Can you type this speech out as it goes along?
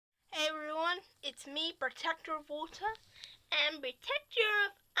it's me, Protector of Water, and Protector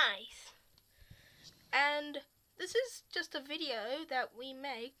of Ice. And this is just a video that we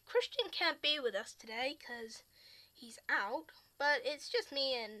make. Christian can't be with us today because he's out, but it's just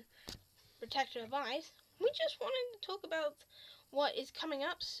me and Protector of Ice. We just wanted to talk about what is coming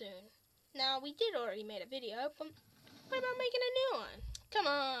up soon. Now, we did already make a video, but what about making a new one? Come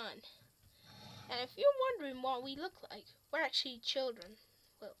on! And if you're wondering what we look like, we're actually children.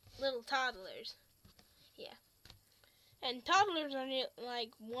 Well, little toddlers. Yeah. And toddlers are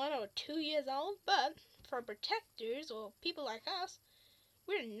like 1 or 2 years old, but for protectors or people like us,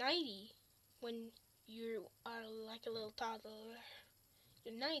 we're 90 when you are like a little toddler.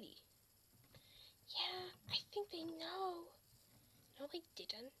 You're 90. Yeah, I think they know. No, they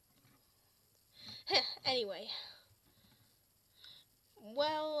didn't. Anyway.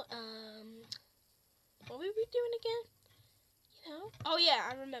 Well, what were we doing again? You know? Oh yeah,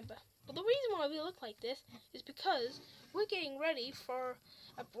 I remember. But the reason why we look like this is because we're getting ready for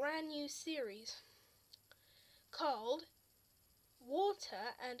a brand new series called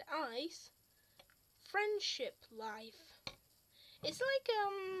Water and Ice Friendship Life. It's like,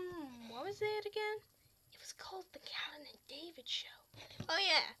 what was it again? It was called The Callan and David Show. Oh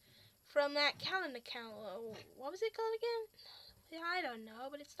yeah, from that Callan account. What was it called again? I don't know,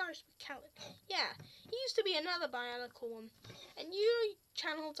 but it starts with Callan. Yeah, he used to be another bionicle one. And your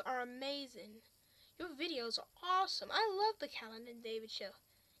channels are amazing. Your videos are awesome. I love the Callan and David show.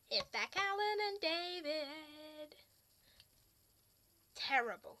 It's the Callan and David.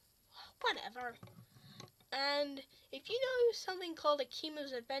 Terrible. Whatever. And if you know something called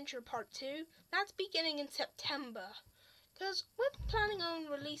Akima's Adventure Part 2, that's beginning in September. Because we're planning on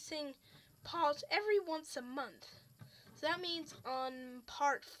releasing parts every once a month. So that means on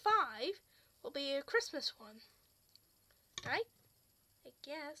part 5 will be a Christmas one. Right? I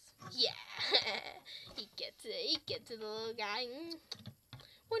guess. Yeah. He gets it, the little guy.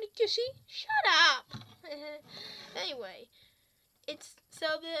 What did you see? Shut up. Anyway, it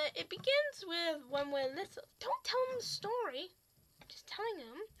begins with when we're little. Don't tell them the story. Just telling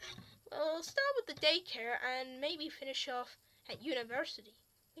them. We'll start with the daycare and maybe finish off at university.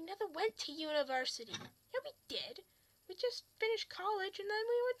 We never went to university. Yeah, we did. We just finished college and then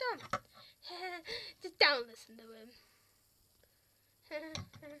we were done. Just don't listen to him.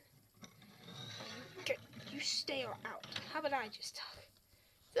 Okay, you stay or out. How about I just talk?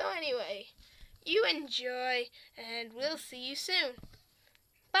 So anyway, you enjoy and we'll see you soon.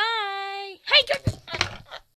 Bye. Hey,